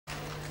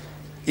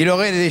Il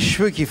aurait des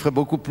cheveux qui feraient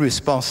beaucoup plus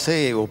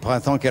penser au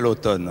printemps qu'à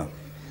l'automne.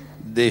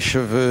 Des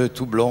cheveux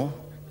tout blonds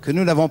que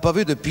nous n'avons pas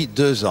vus depuis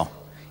 2 ans.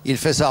 Il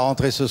fait sa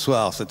rentrée ce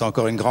soir, c'est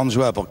encore une grande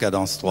joie pour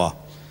Cadence 3.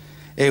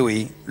 Et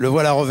oui, le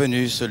voilà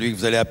revenu, celui que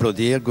vous allez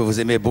applaudir, que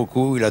vous aimez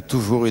beaucoup. Il a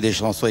toujours eu des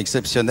chansons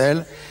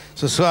exceptionnelles.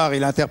 Ce soir,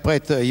 il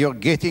interprète You're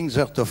Getting the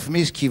Heart of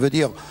Me, ce qui veut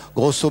dire,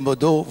 grosso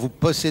modo, vous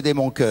possédez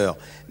mon cœur.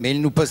 Mais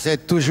il nous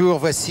possède toujours.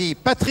 Voici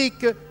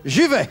Patrick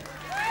Juvet.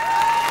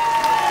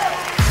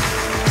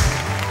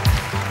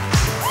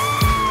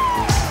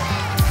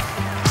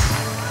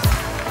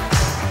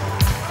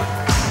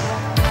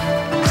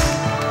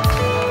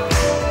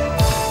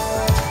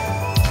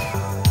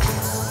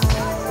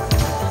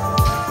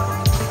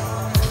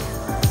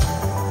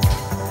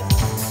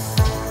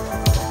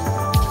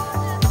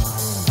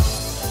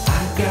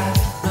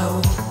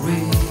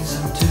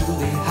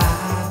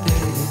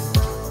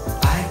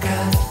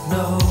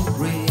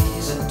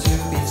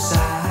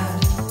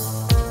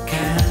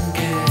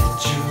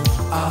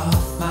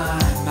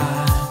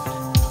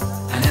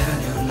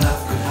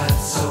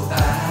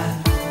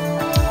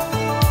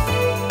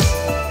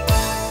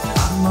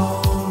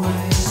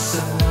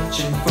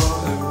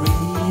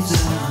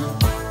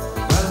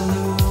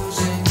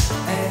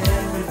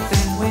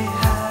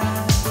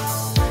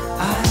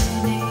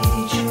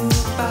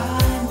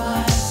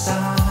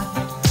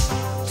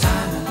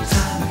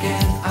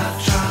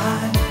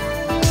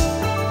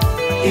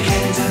 You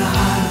get into the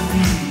heart of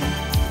me.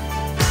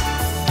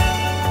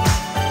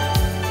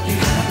 You're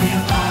gonna be a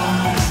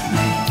part of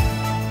me.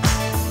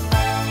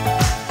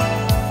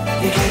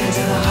 You get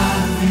into the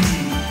heart of me.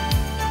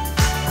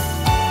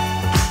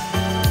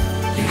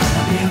 You're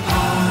gonna be a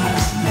part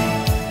of me.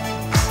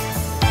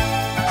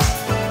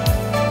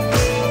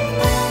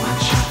 One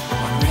shot,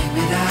 one ring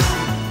me down.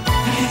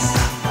 I can't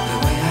stop the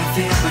way I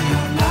feel when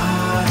you're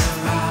not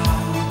around.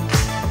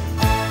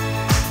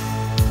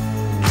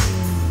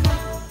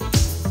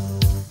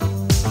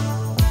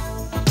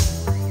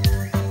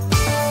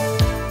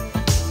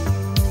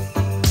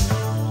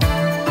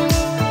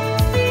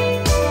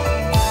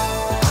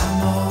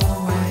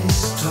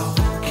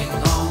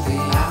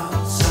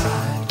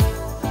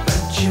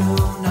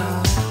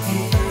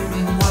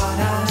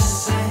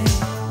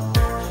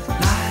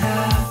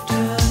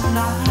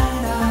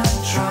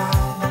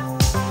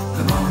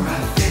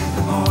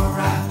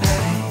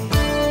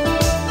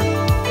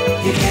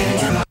 You get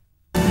into the heart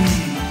of me.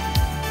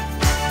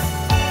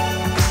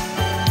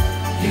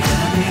 You're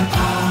gonna be a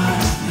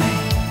part of me.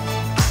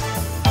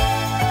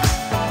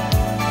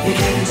 You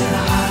get into the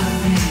heart of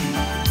me.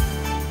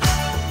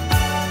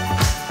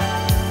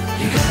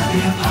 You're gonna be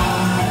a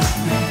part of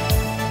me.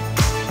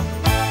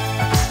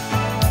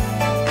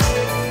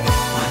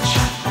 One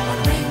shot,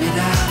 one ring me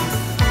down.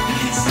 I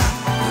can't stop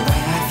the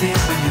way I feel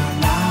when you're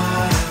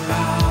not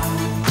around.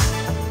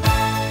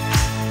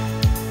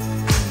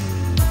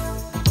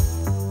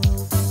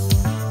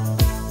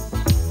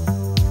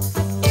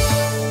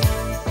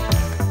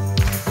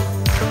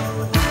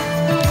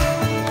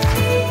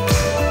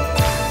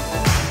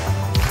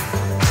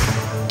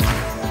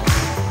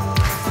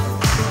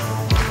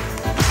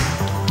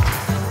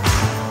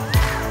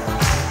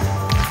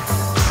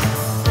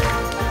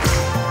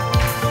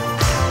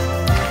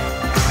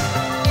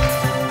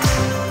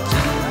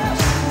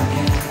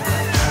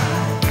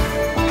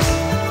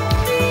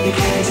 You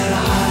get into the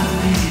heart of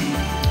me.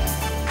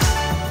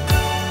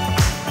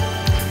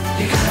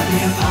 You're gonna be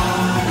a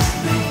part of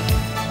me.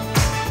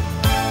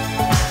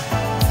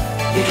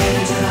 You get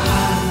into the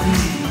heart of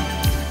me.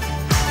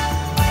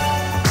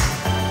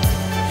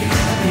 You're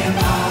gonna be a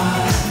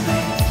part of me.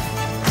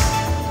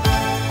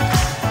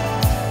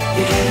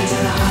 You get into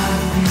the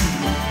heart of me.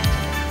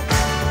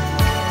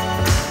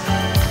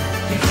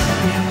 You're gonna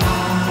be a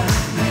part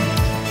of me.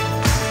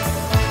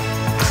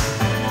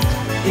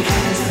 You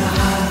get into the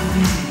heart of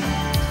me.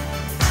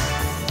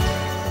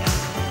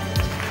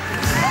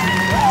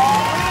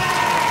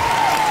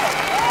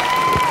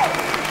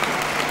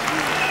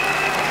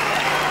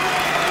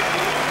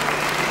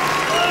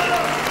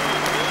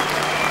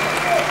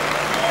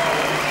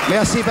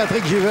 Merci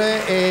Patrick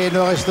Juvet et ne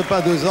reste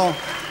pas 2 ans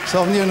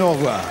sans venir nous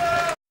revoir.